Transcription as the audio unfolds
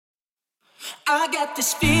I got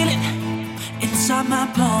this feeling inside my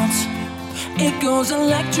bones. It goes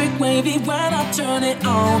electric wavy when I turn it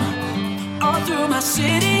on. All through my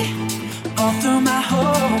city, all through my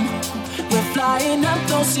home. We're flying up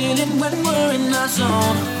those ceilings when we're in our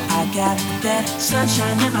zone. I got that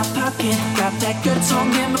sunshine in my pocket, got that good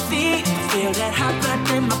song in my feet. Feel that hot blood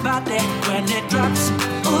in my body when it drops.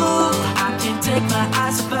 Ooh, I can't take my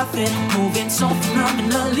eyes off it, moving so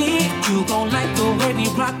phenomenally. You gon' like the way we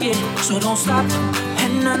rock it, so don't stop.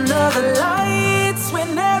 And under the lights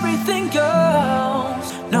when everything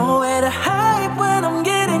goes, nowhere to hide when I'm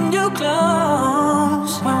getting you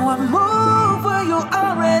close. When we move where you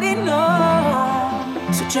already know.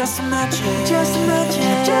 So just imagine, just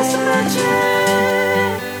imagine, just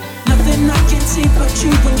imagine. Nothing I can see but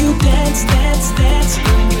you when you dance, dance, dance.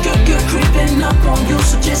 Good creeping up on you,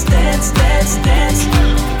 so just dance, dance, dance.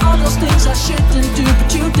 All those things I shouldn't do,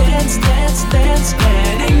 but you dance, dance, dance.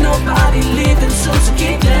 And ain't nobody leaving, so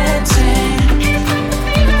keep dancing.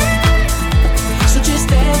 So just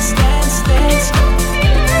dance, dance, dance.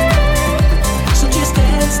 So just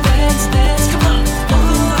dance, dance, dance. Come on.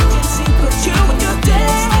 Nothing I can see but you when you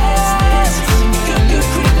dance, dance, dance. Good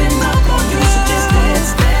creeping up on you, so just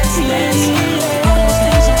dance, dance, dance. All those things I shouldn't do,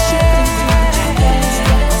 but you dance, dance,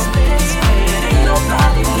 dance. And ain't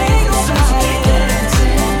nobody leaving, so keep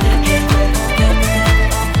dancing.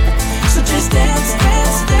 So just dance,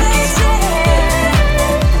 dance, dance.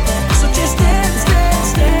 So just dance,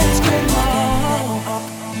 dance, dance. Come on. Up,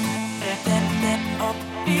 up,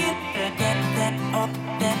 beat,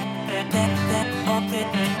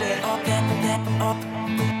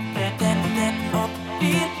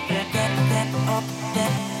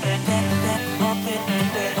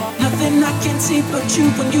 up, nothing I can see but you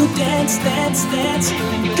when you dance, dance, dance.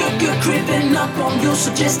 Good creeping up on you,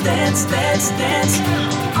 so just dance, dance, dance.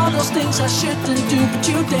 All those things I shouldn't do, but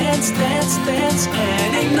you dance, dance, dance.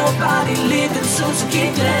 And ain't nobody leaving soon, so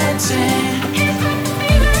keep dancing.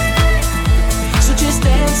 So just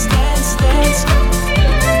dance, dance, dance.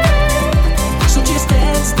 So just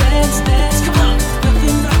dance, dance, dance. Come on.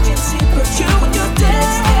 Nothing I can see but you when you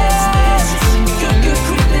dance, dance, dance. Good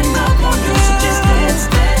creeping up on you, so just dance,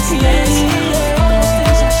 dance, dance. All those things I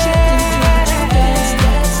shouldn't do, but you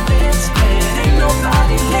dance, dance, dance. And ain't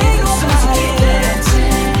nobody leaving, so keep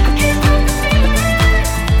dancing.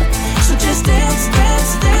 So just dance,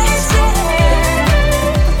 dance, dance.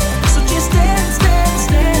 So just dance, dance,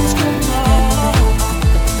 dance. Come on.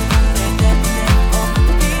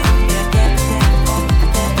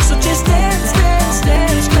 So just dance, dance,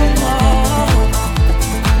 dance. Come on.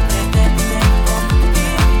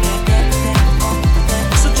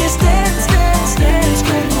 So just dance, dance, dance.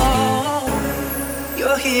 Come on.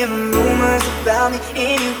 You're hearing rumors about me,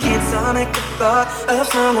 and you can't stomach the thought of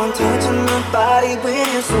someone touching my body when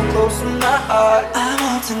you're so close to my heart. I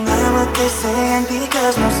won't deny what they're saying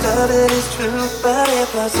because most of it is true, but it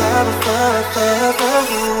was all before I fell for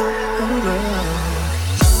you.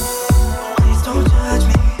 Please don't judge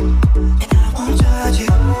me, and I won't judge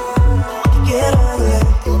you. Get out of the way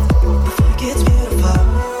before it gets beautiful.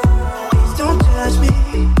 Please don't judge me,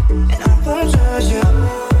 and I won't judge you.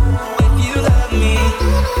 If you love me,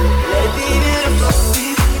 let it be beautiful. Be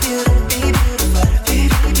beautiful, be beautiful, be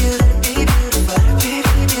beautiful, be beautiful, be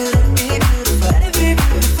beautiful, be beautiful. Let it be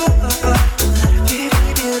beautiful. Let it be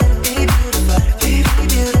beautiful, be beautiful, be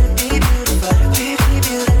beautiful, be beautiful, be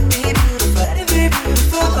beautiful, be beautiful. Let it be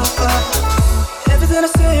beautiful. Everything I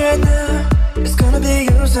say right now is gonna be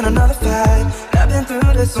used in another fight. I've been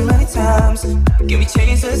through this so many times. Can we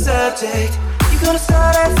change the subject? You gonna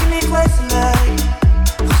start asking me questions like,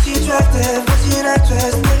 was she attractive? Was she an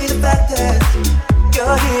actress? Maybe the fact that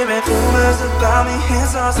you're hearing rumors about me and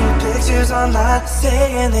saw some pictures online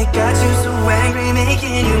saying they got you so angry,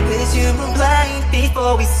 making you wish you were blind.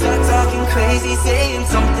 Before we start talking crazy, saying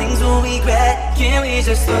some things we'll regret, can we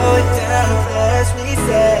just slow it down and press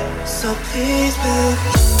reset? So please, baby,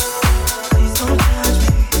 please don't judge me,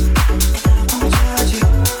 and I won't judge you.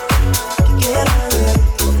 Get out of the way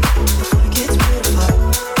before it gets beautiful.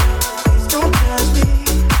 Please don't judge me,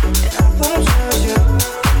 and I won't judge you.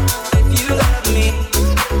 If you love me,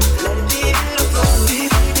 let it be beautiful. Be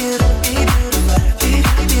beautiful, be beautiful, be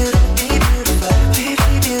beautiful, be beautiful, be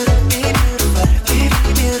beautiful, be beautiful, be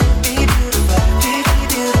beautiful, be beautiful, be beautiful, be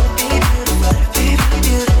beautiful, be beautiful, be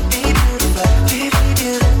beautiful, be beautiful, be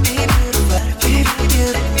beautiful, be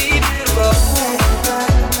beautiful, be beautiful.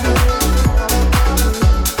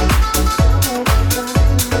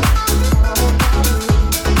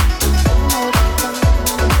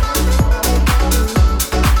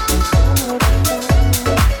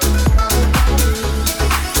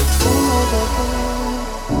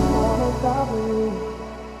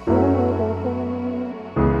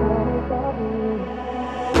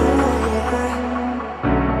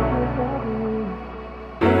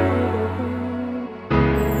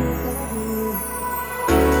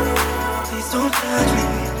 don't judge me,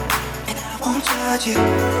 and I won't judge you.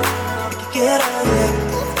 We can get ugly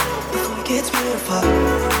before it gets beautiful.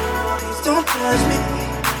 Please don't judge me,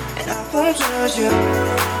 and I won't judge you.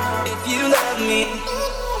 If you love me,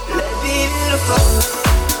 let it be beautiful.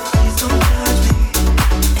 Please don't judge me,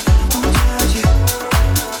 and I won't judge you.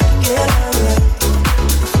 We can get ugly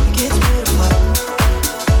before it gets beautiful.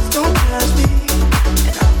 Please don't judge me,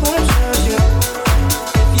 and I won't judge you.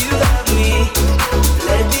 If you love me,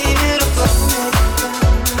 let it be beautiful.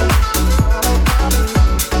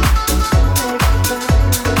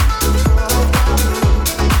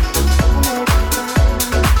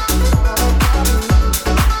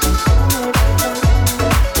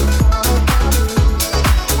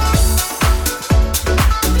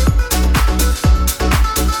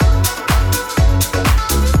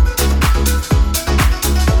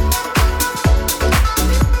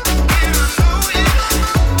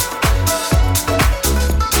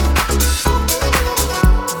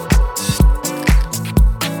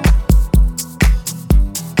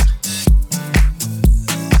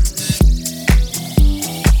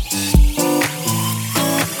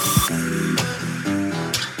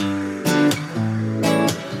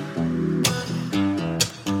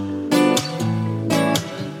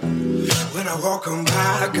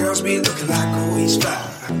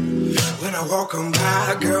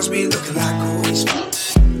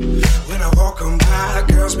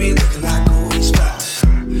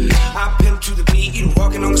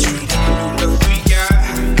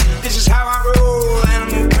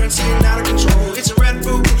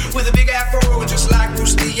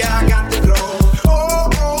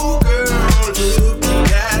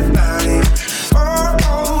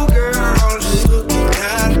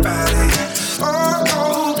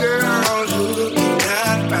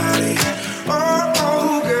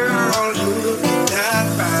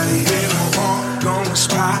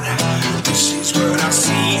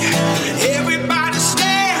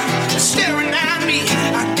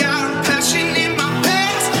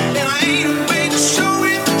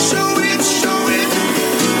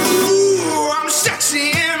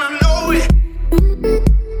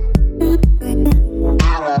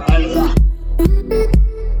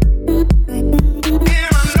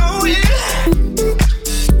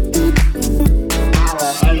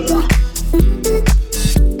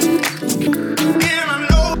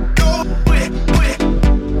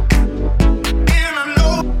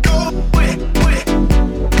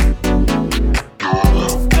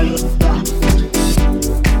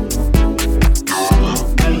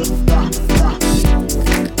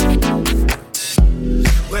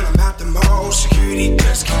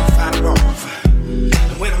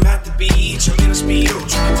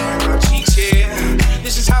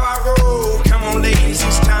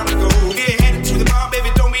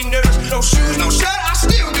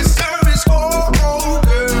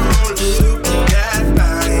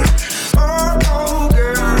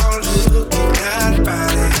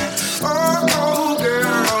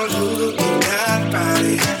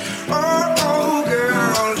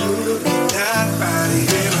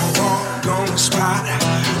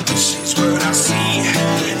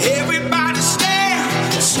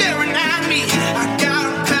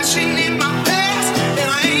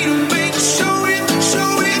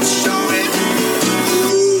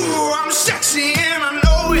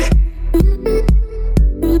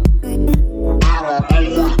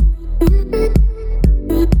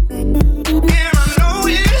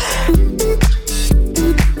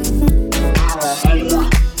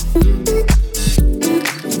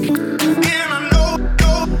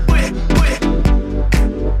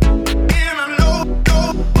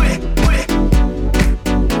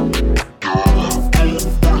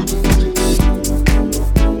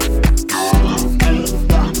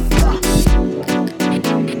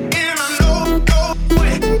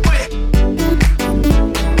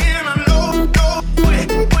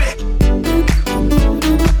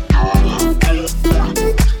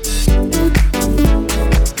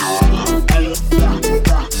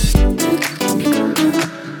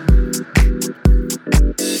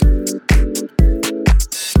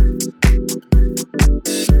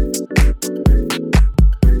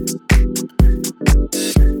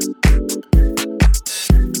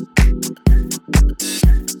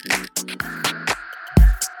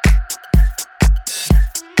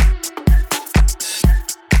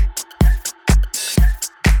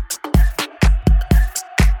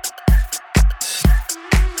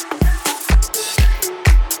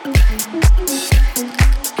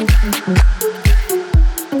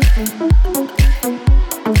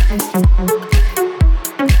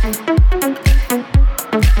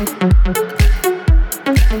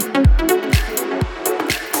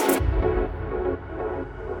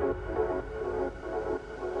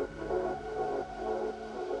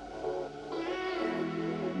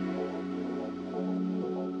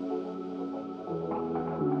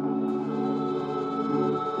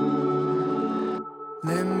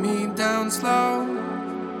 slow.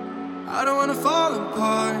 I don't wanna fall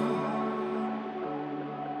apart.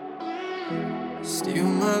 Steal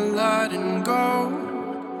my light and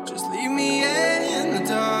go. Just leave me in the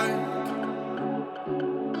dark.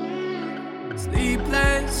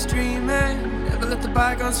 Sleepless, dreaming. Never let the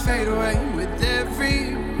bygones fade away. With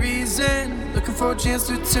every reason, looking for a chance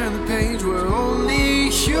to turn the page. We're only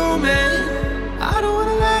human. I don't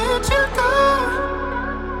wanna let you go.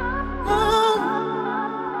 Oh.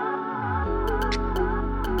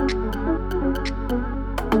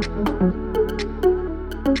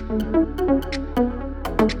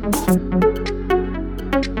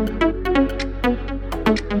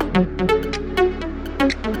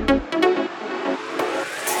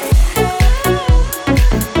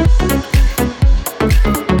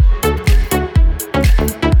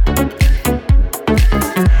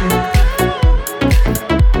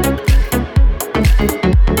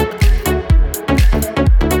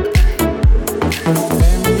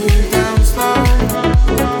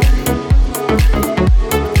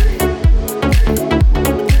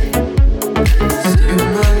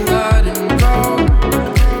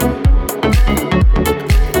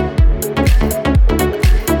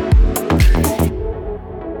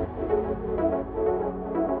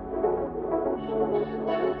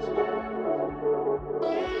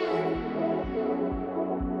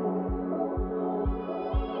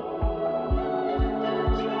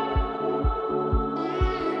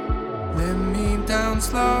 Let me down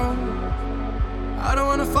slow. I don't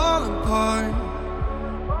wanna fall apart.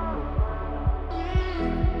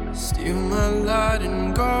 Steal my light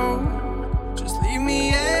and go. Just leave me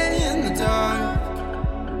in the dark.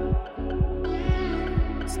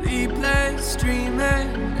 Sleepless,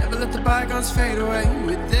 dreaming. Never let the bygones fade away.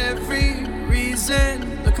 With every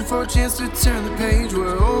reason, looking for a chance to turn the page.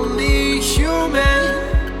 We're only human.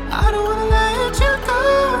 I don't wanna let you go.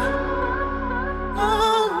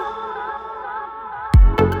 Oh.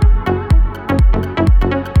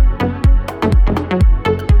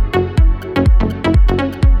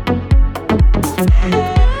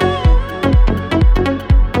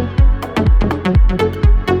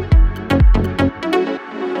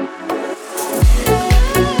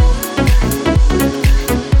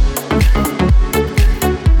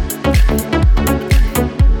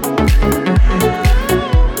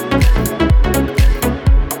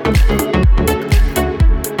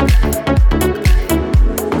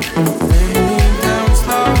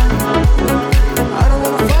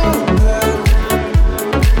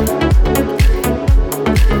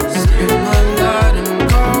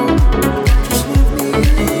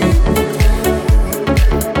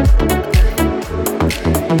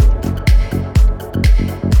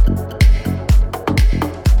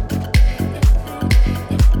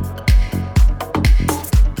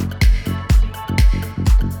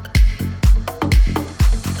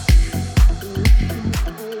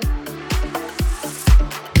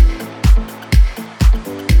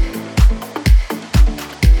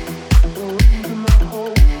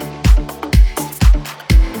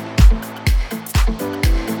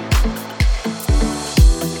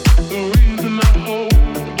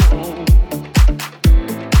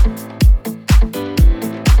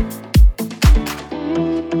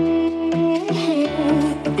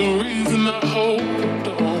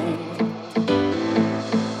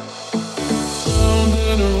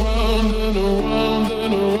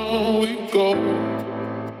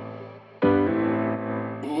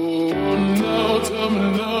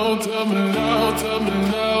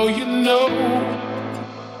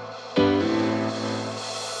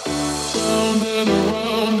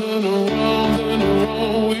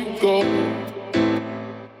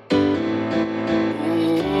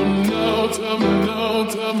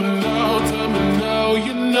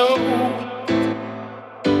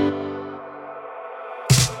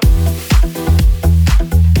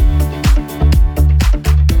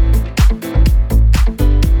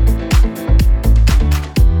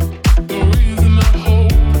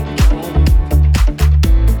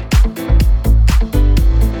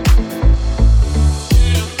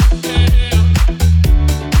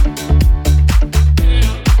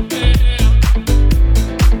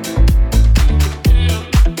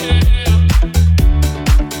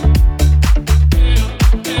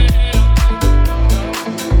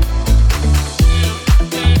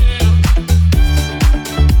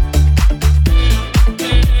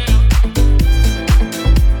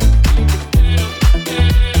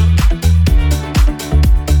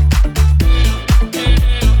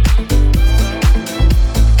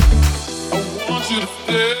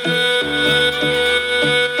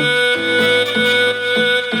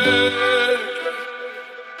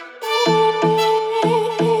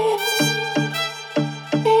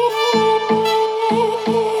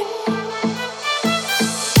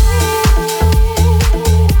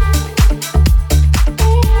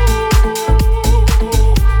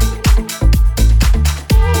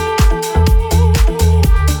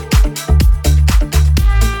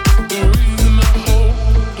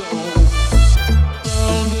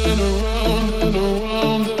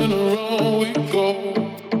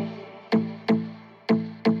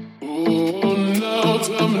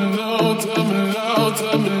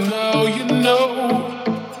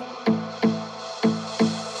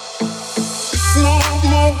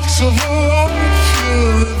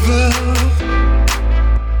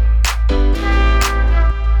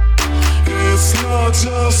 not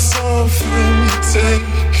just something you take,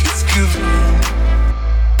 it's given.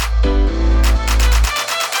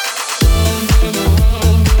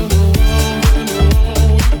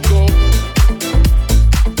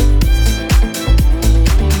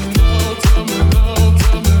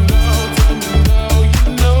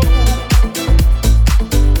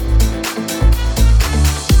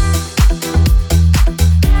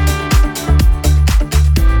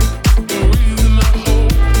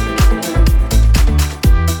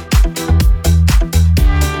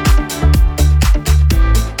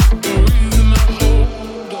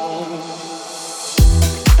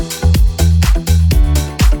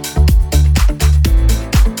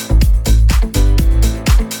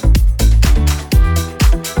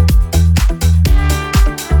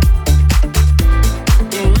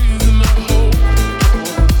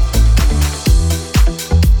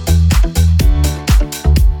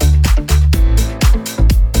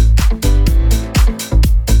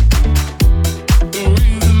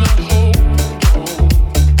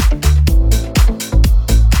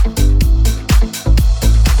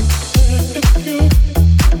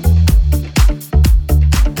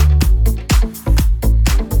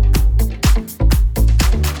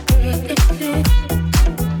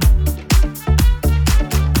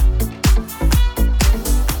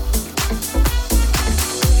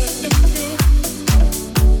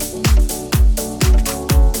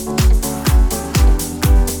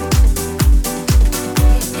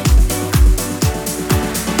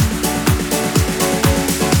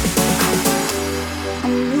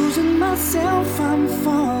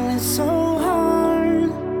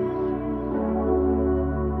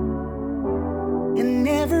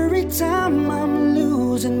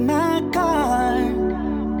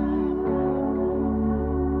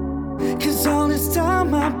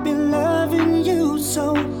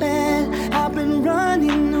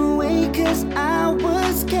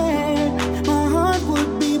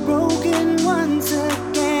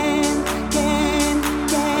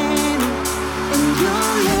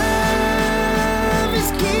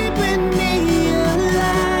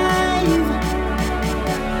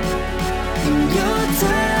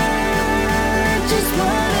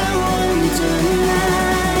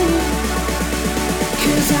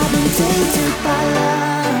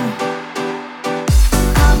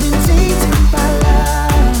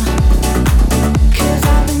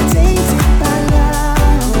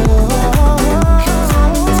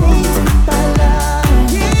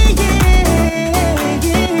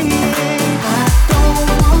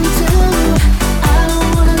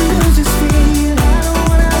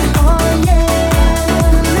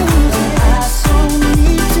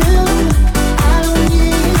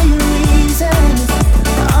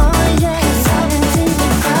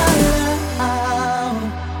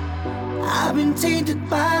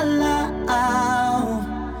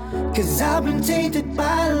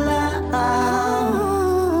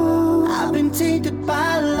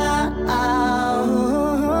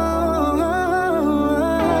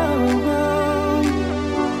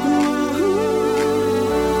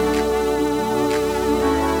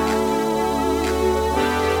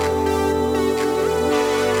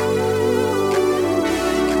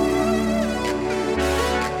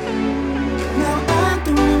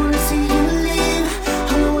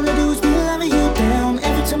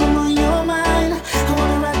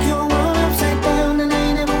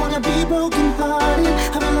 Broken heart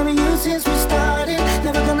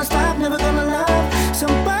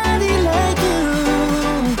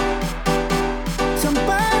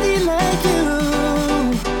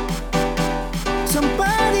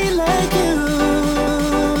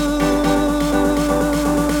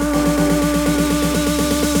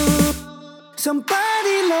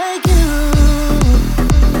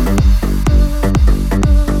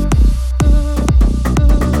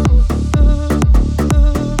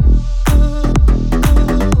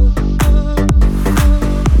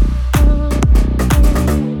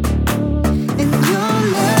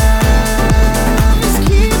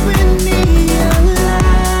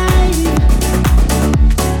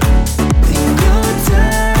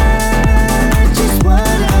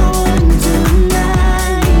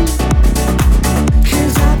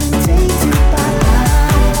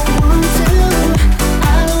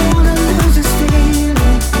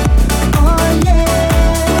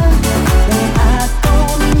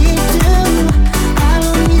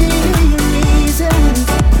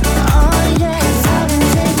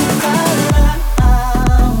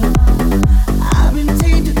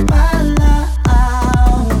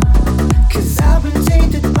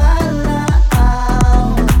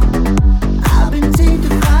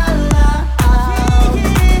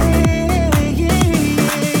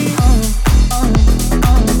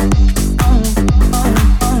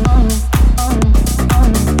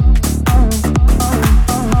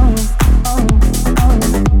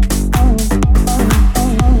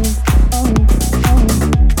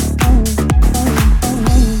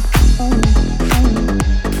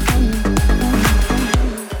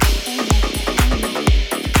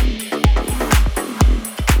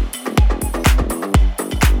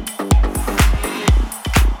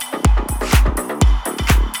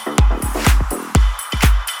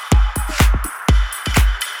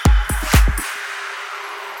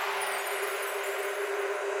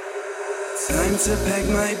to pack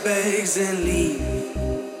my bags and leave.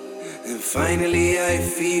 And finally I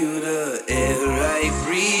feel the air I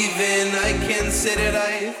breathe, and I can say that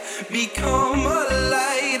I've become a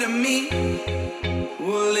light to me.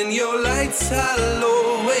 Well, in your lights I'll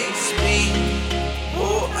always be.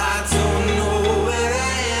 Oh, I don't know where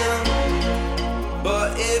I am,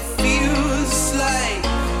 but it feels like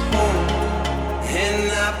home.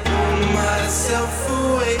 And I pull myself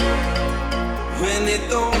away when it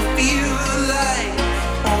don't feel like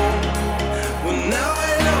home. Well, now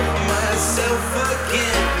I love myself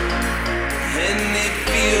again, and it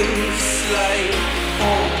feels like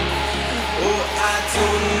home. Oh, I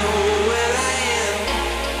don't know where I am,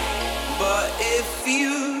 but it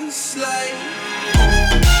feels like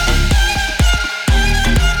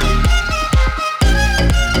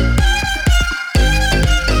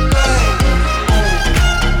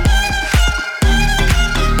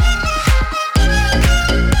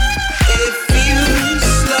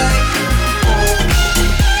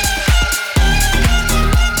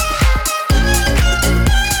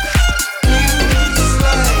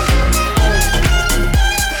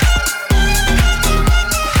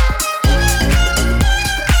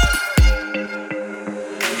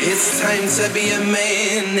to be a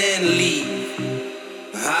man and leave.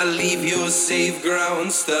 I'll leave your safe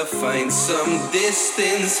grounds to find some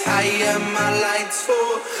distance higher. My lights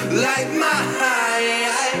for light my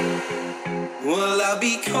high. Well, I'll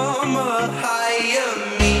become a higher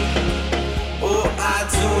me. Oh, I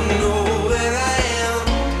don't know where I am,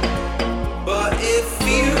 but it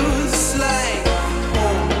feels like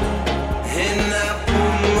home. And I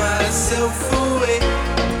pull myself away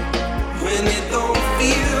when it don't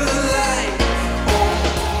feel like home.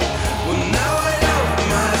 Well, now I love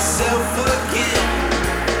myself again,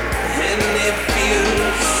 and it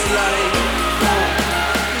feels like home.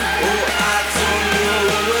 Oh, I don't know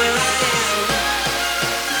where I am,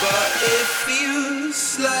 but it feels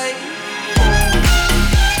like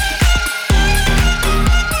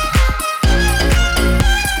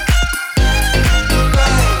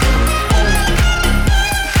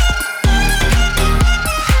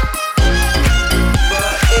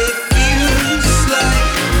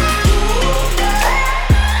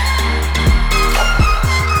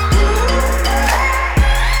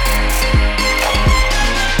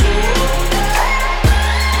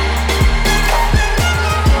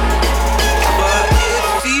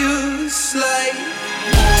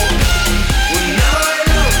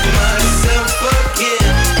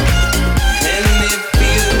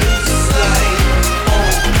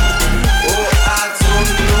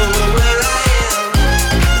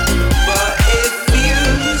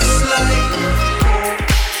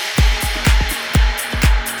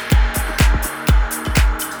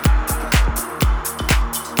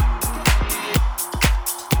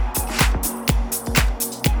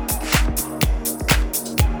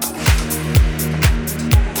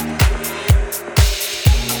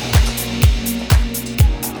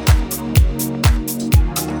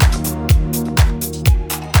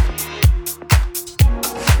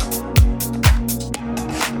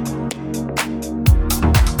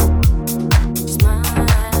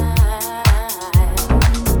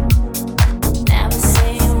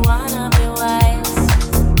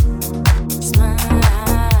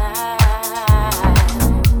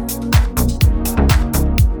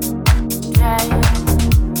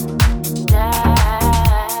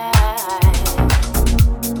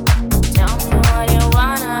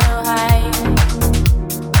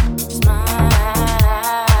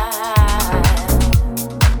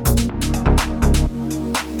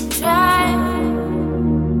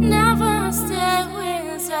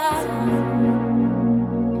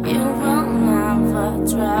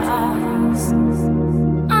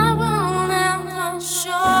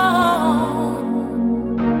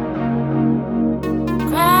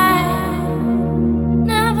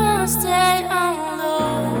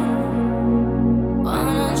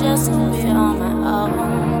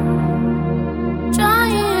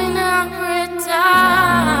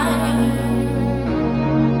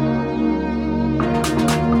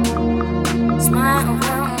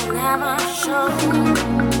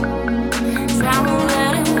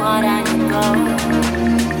what I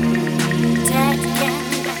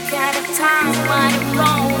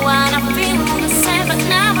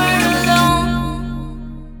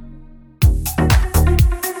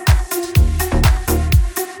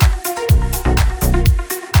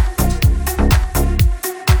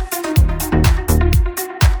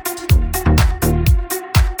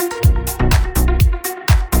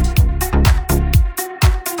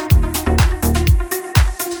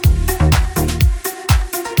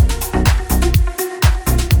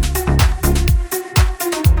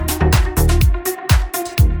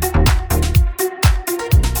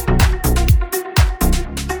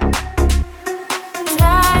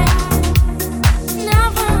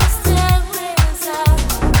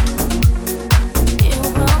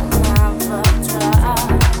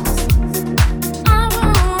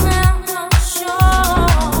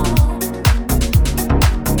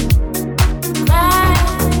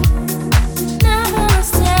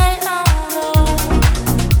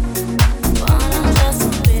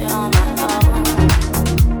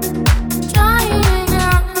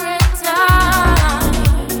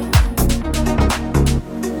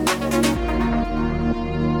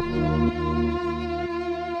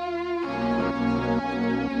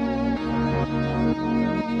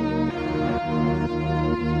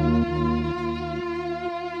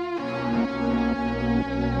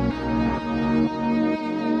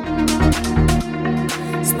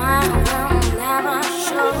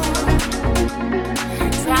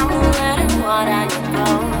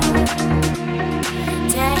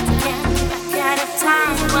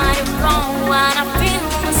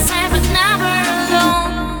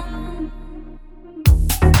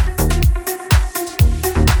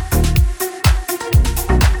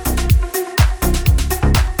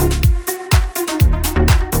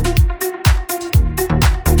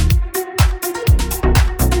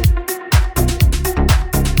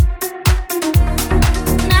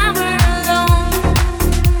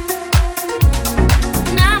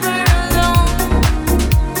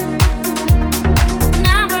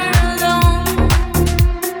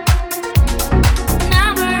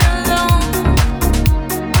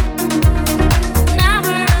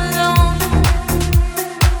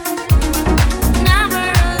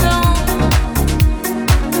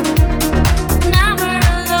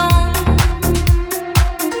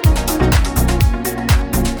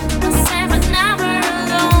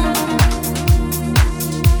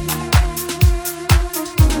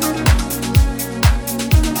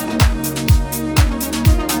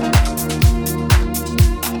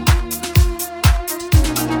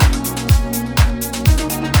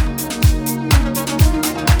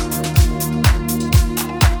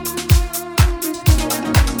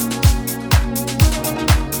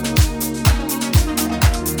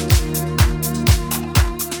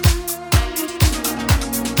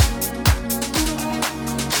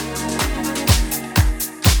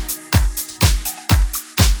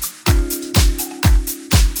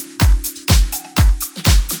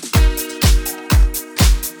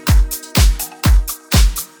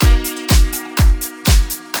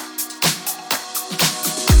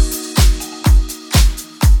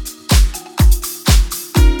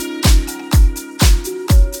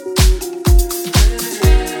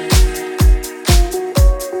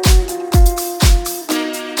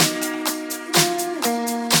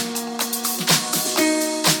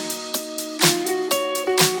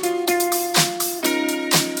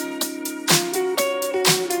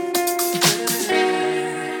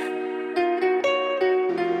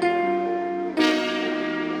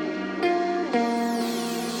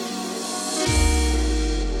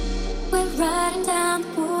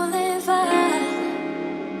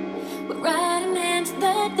We're riding into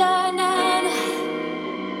the dark night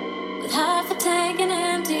with half a tank and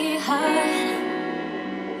empty heart,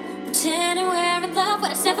 pretending we're in love,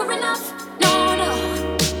 but it's never enough. No, no.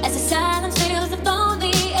 As the silence fills the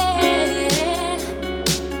lonely air,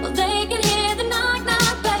 well, they can hear the knock,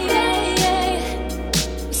 knock, baby.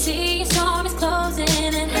 We see a storm is closing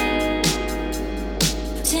in,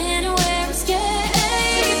 pretending we're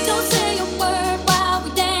escaped. Don't say a word while we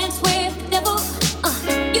dance with the devil.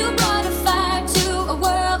 You brought a fire to a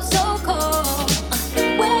world so cold.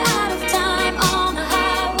 We're out of time on the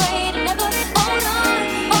highway to never. Hold on,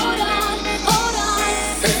 hold on, hold on.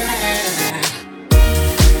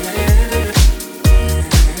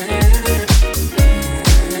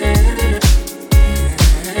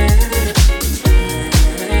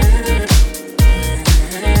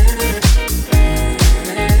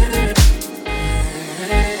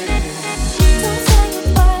 Don't say a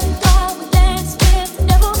word while we dance with the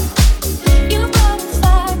devil. You brought a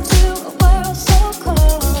fire to a world so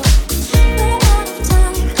cold. We're out of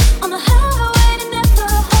time on the highway to never.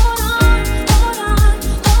 Hold on, hold on,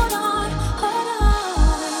 hold on, hold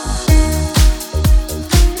on.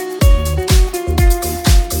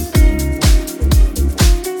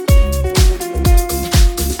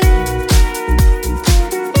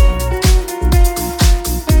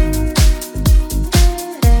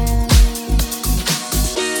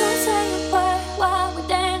 Don't say a word while we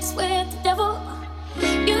dance with the devil.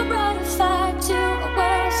 You brought a fire to a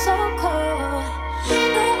world so cold.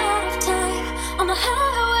 We're out of time on the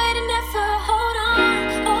highway to never. Hold on,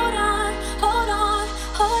 hold on, hold on,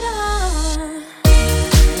 hold on.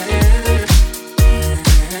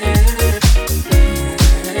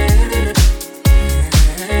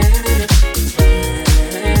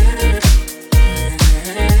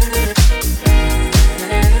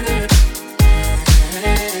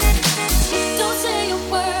 Don't say a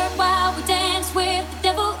word while we dance with the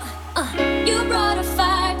devil. You brought a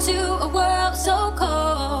fire to a world so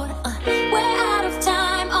cold. We're out of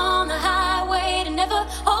time on the highway to never.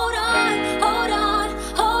 Hold on, hold on,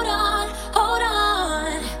 hold on, hold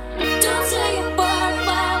on. Don't say a word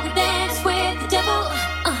while we dance with the devil.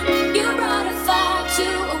 You brought a fire to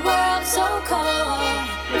a world so cold.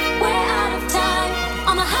 We're out of time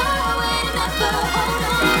on the highway to never. Hold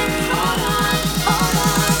on, hold on, hold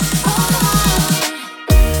on, hold on.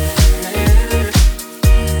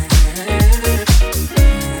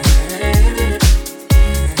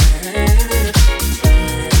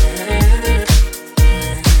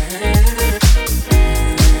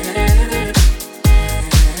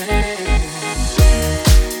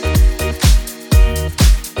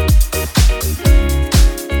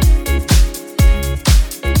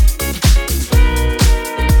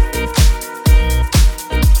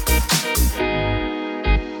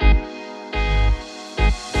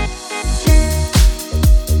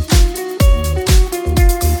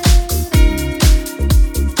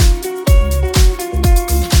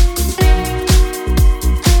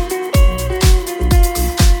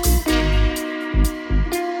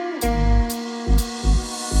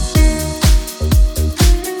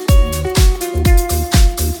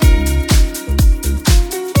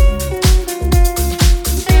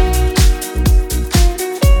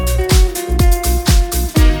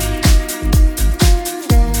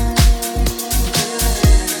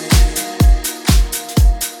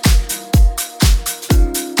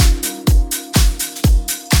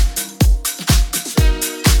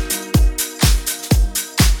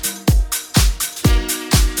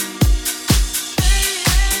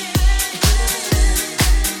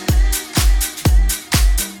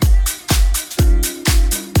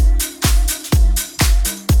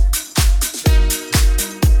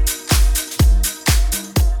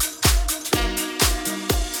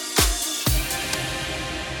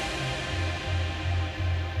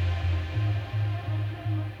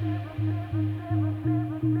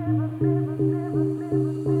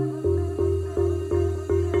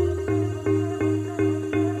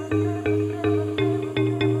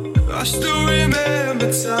 I still remember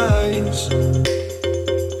times,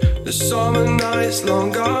 the summer nights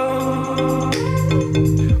long gone.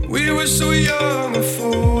 We were so young and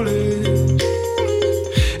foolish,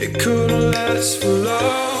 it couldn't last for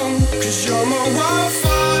long. 'Cause you're my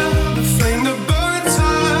wildfire, the flame that burns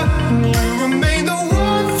high, and you remain the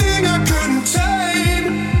one thing I couldn't tame.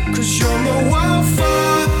 'Cause you're my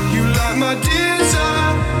wildfire, you light my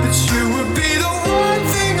desire, but you would be the one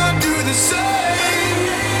thing I'd do the same.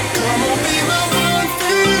 Come on, be my one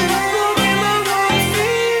thing. Be my one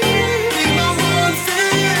thing. Be my one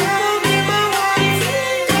thing. Be my one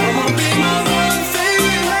thing. Come on, be my one thing.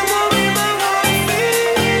 Be my one thing.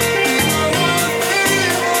 Be my one thing.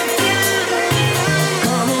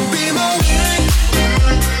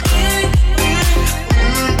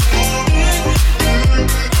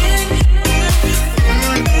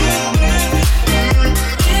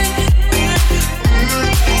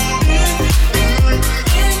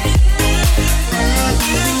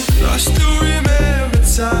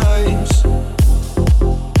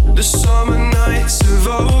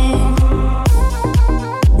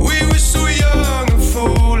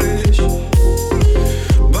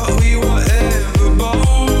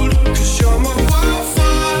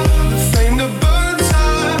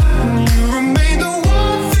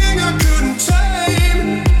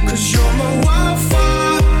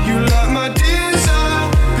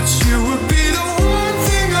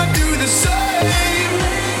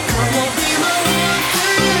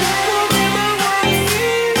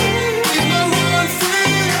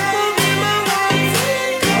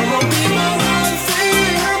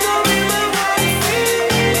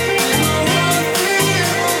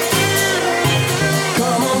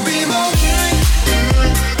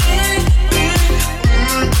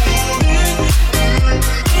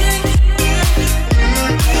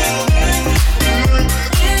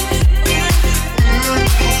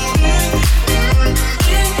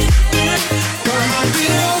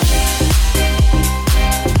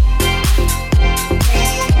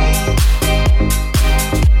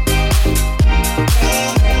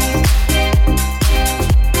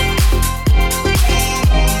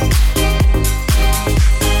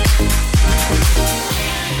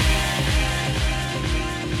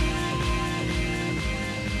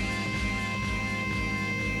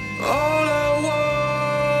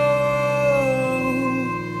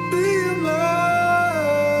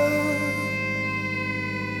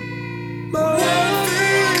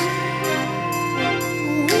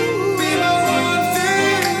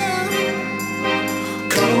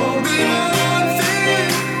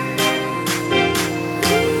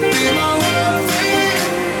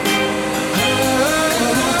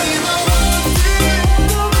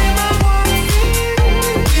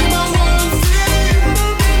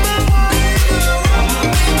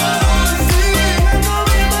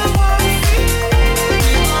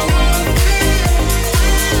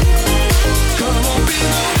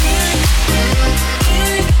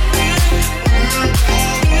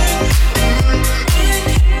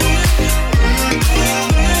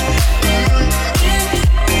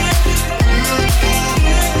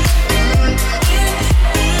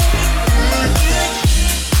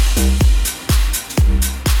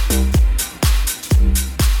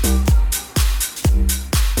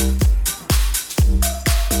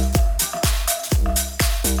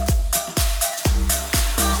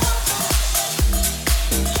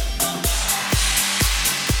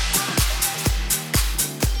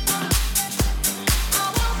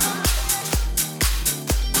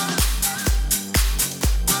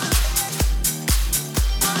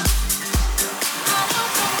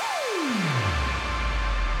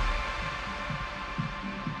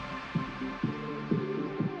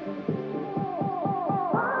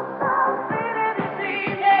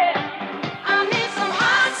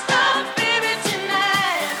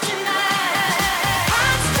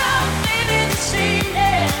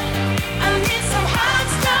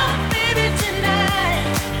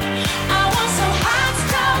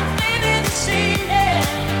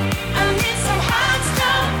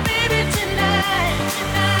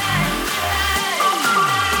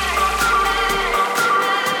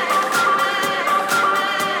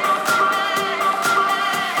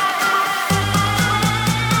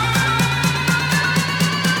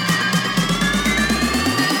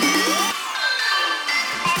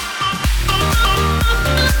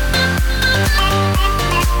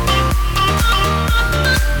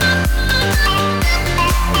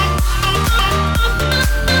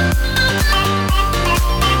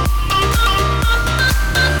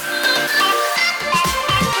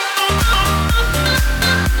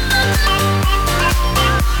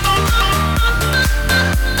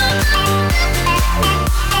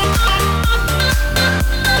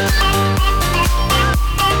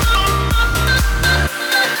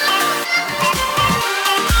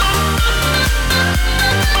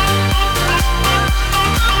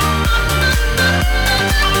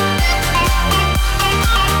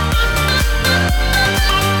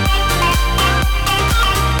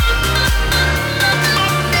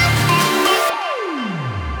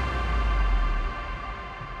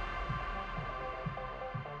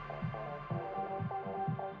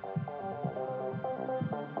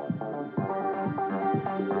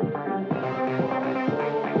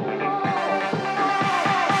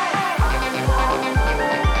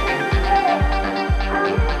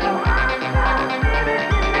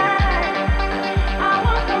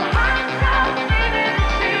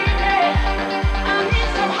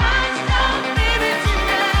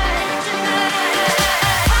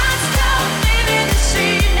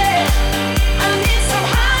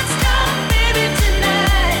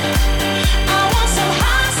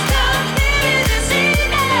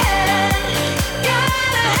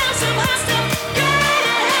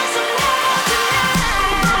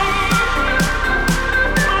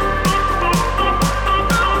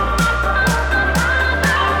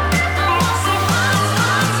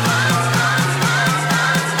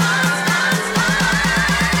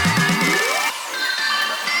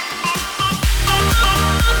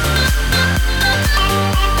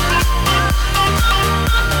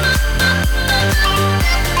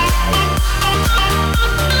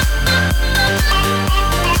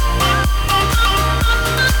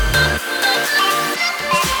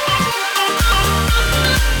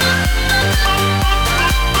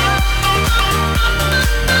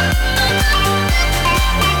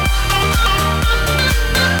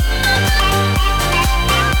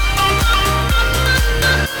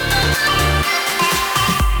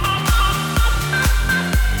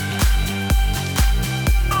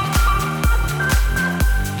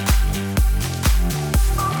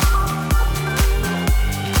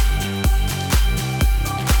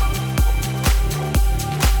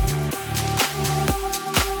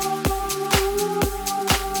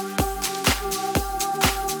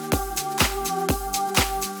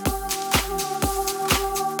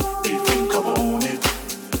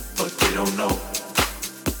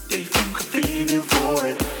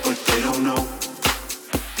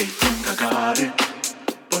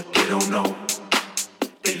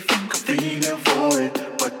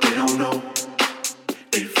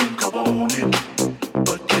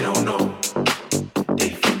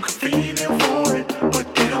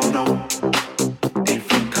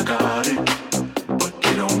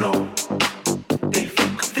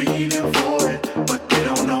 feeling for it, but they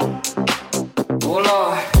don't know. Oh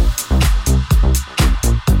Lord.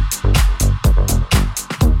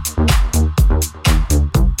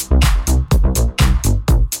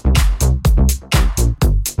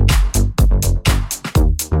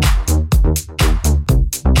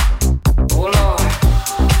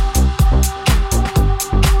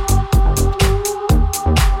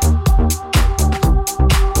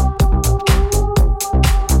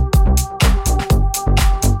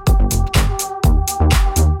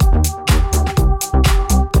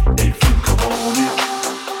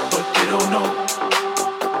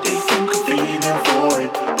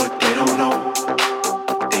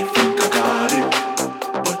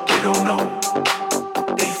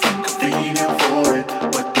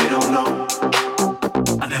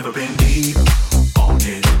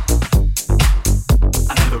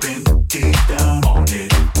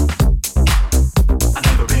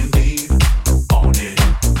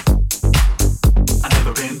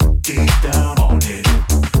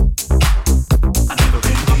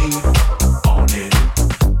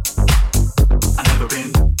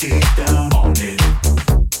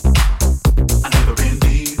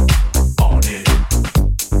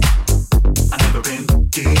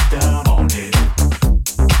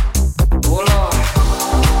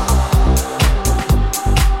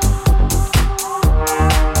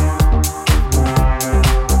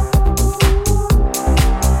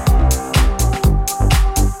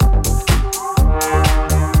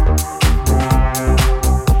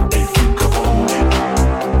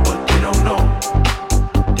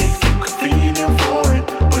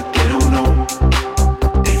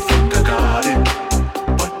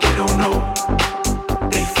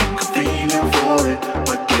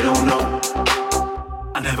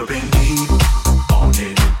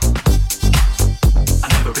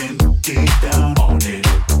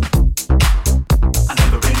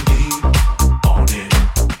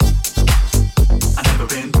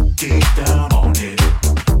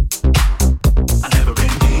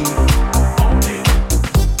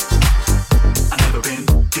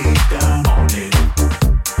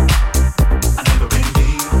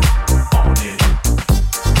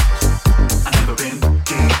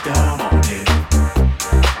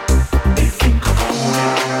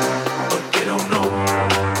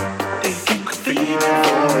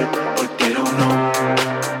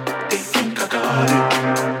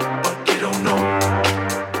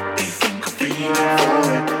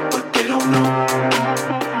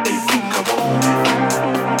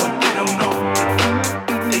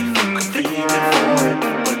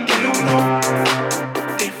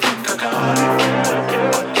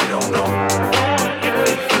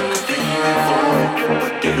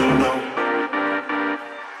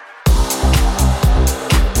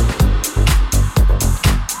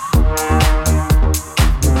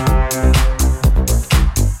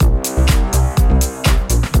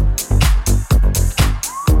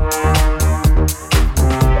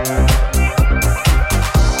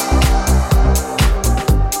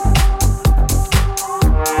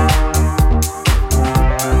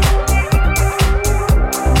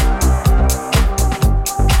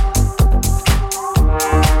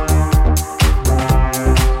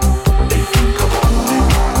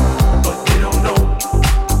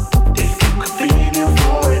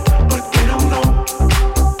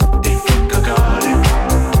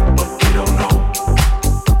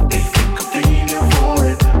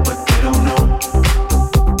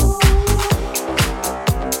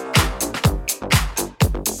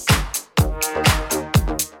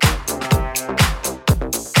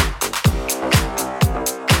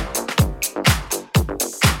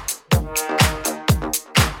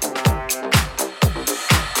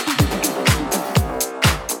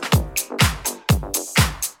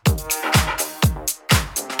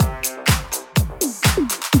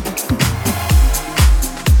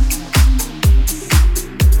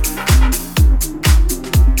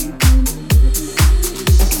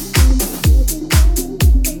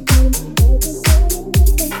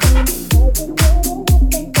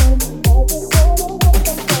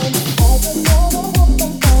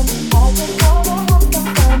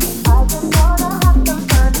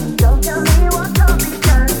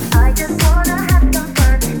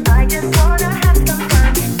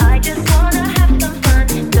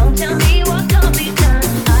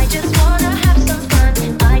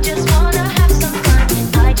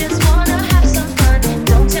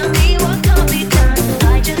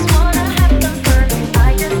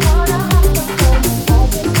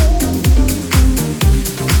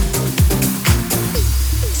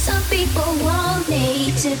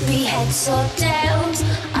 heads or tails.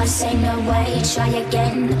 I say no way, try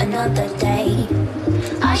again another day.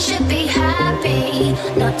 I should be happy,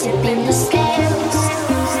 not tipping the scales.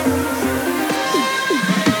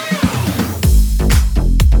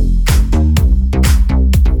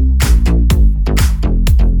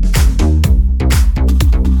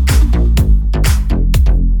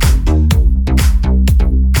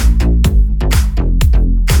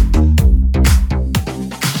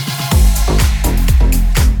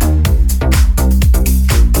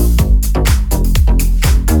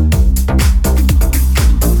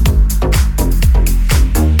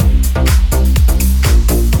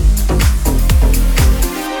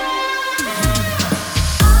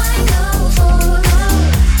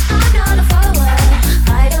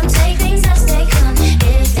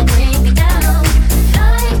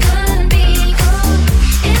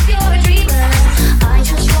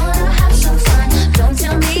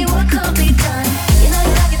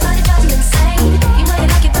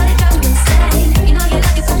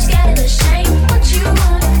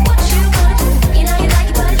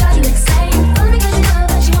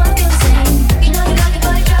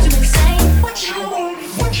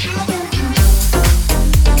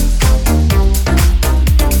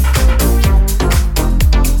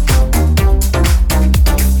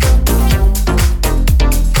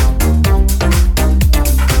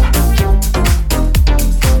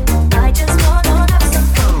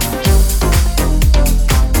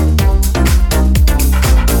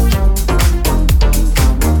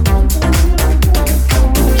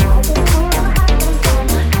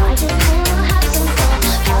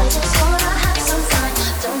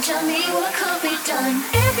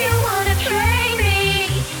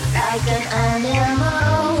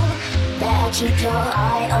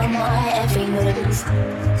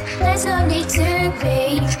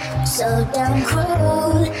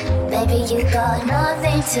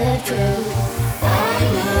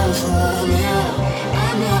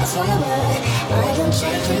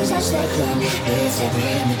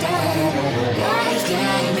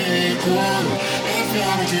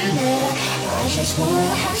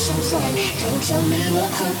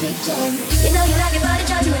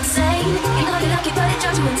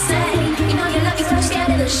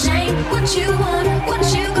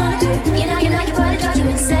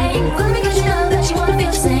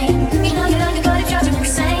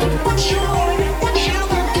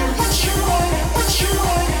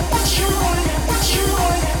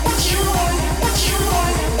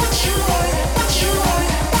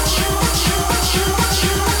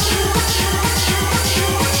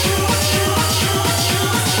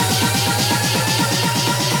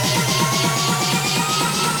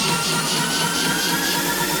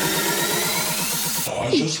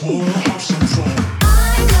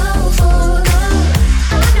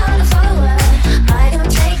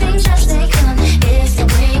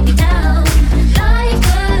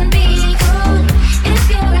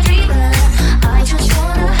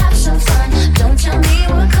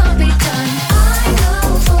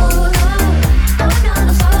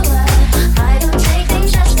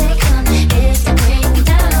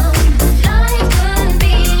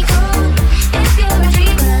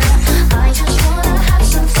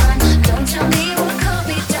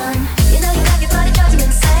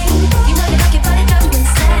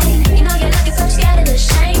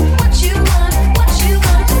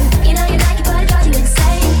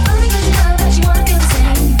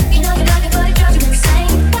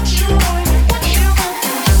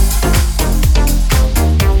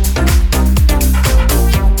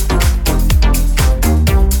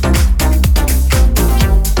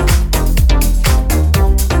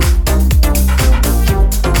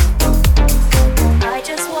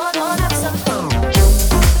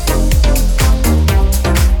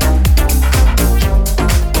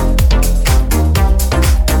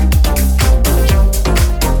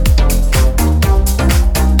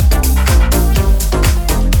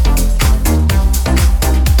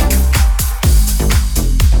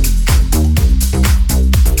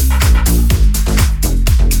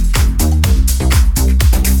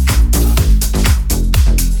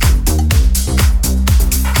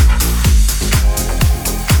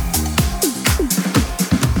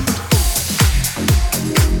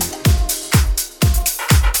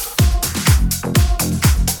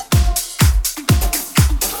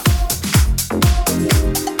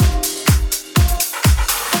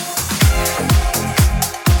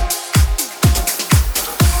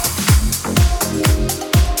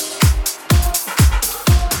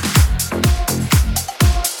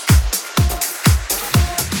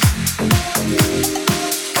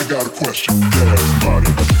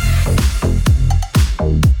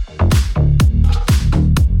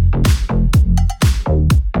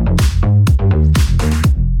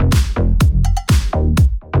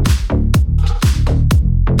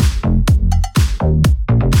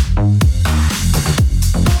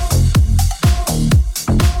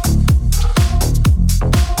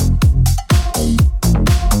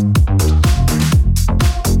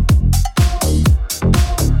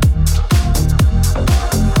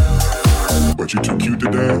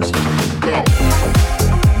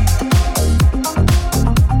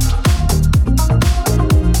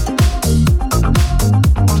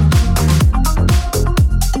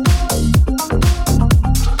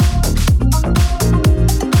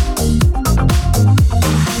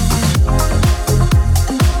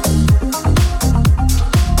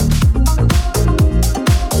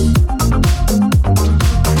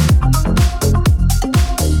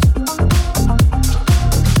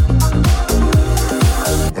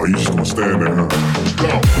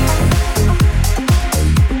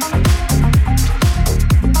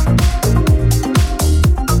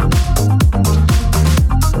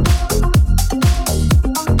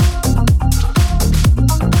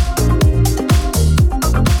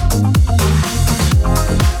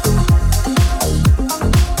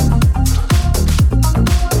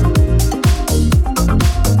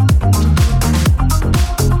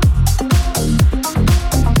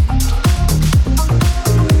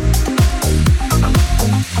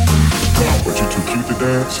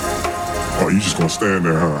 stand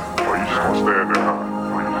there, huh? Oh, you just gonna stand there, huh?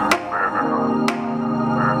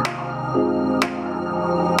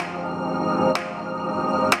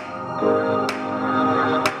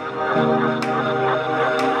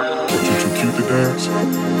 But you too cute to dance?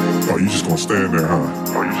 Oh, you just gonna stand there, huh?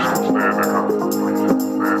 Oh, you just gonna stand there, huh?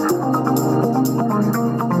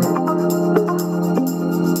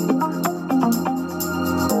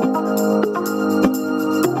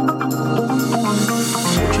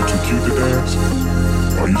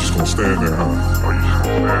 Oh, you just gonna stand there, huh? Oh, you just gonna stand there, huh? Oh, you just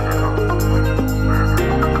gonna stand there, huh?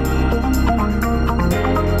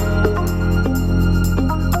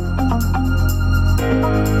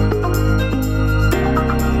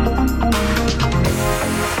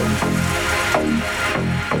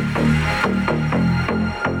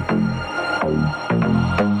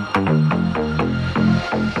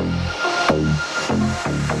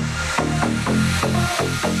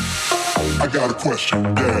 I got a question,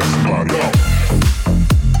 ask somebody else.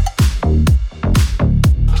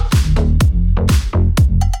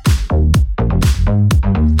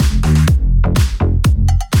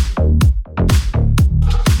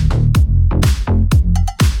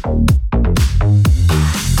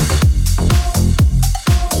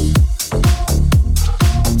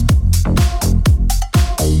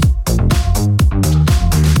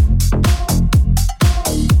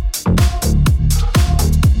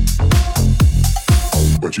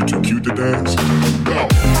 But you too cute to dance? Go!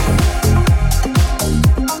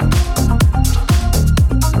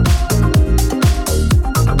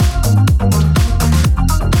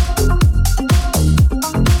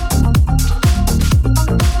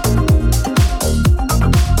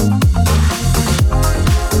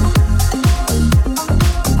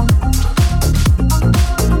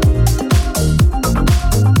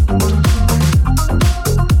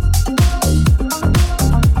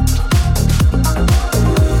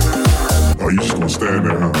 You just gonna stand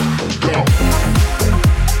there, huh? Go!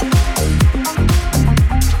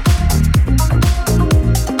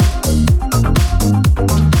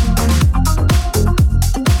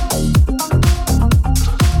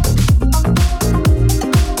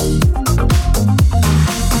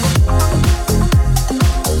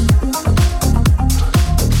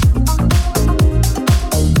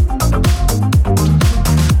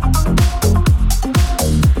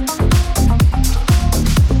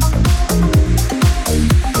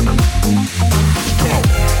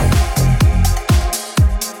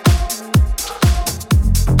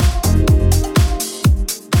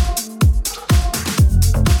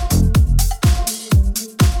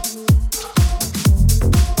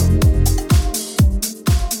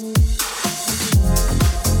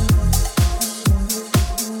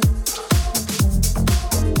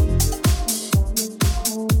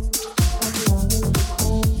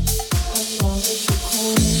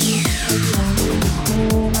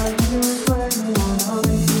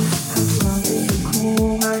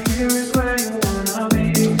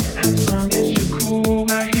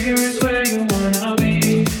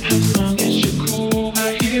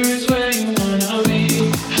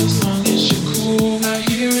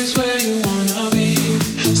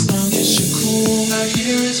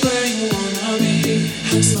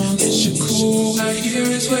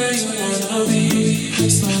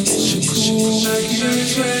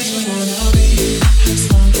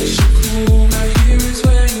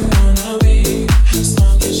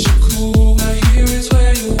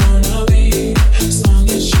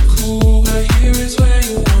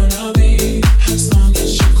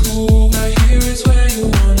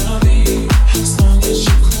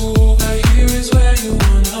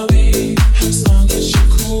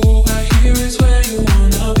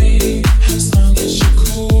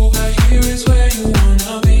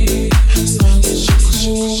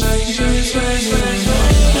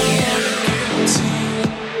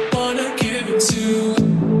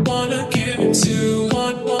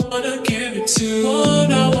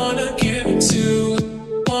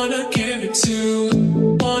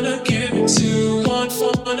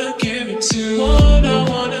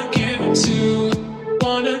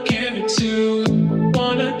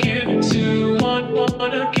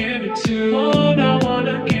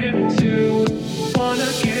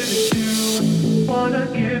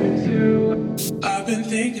 I've been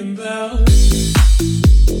thinking about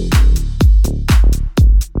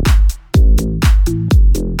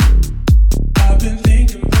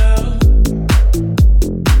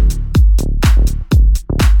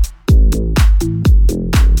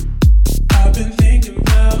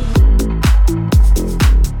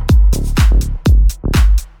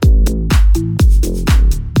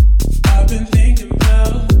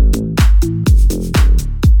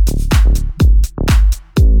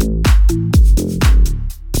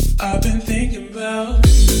thinking about.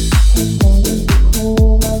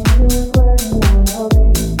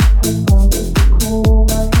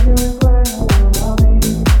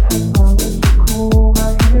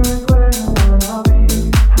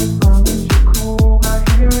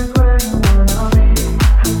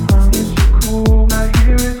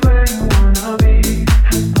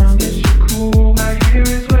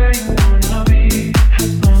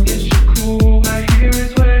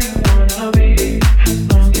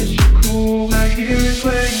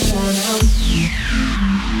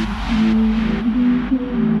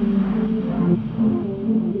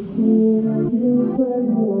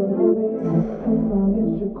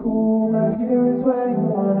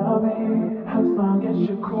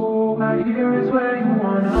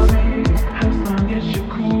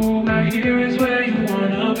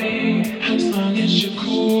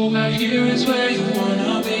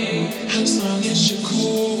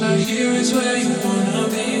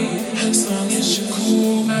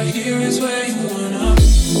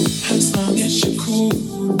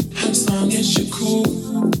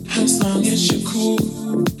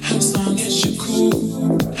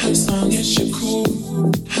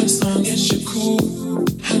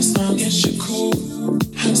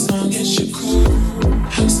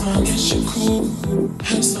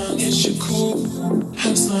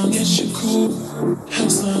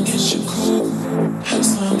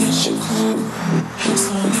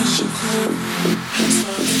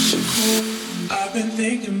 I've been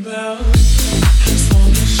thinking about as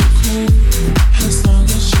long as you're cool, as long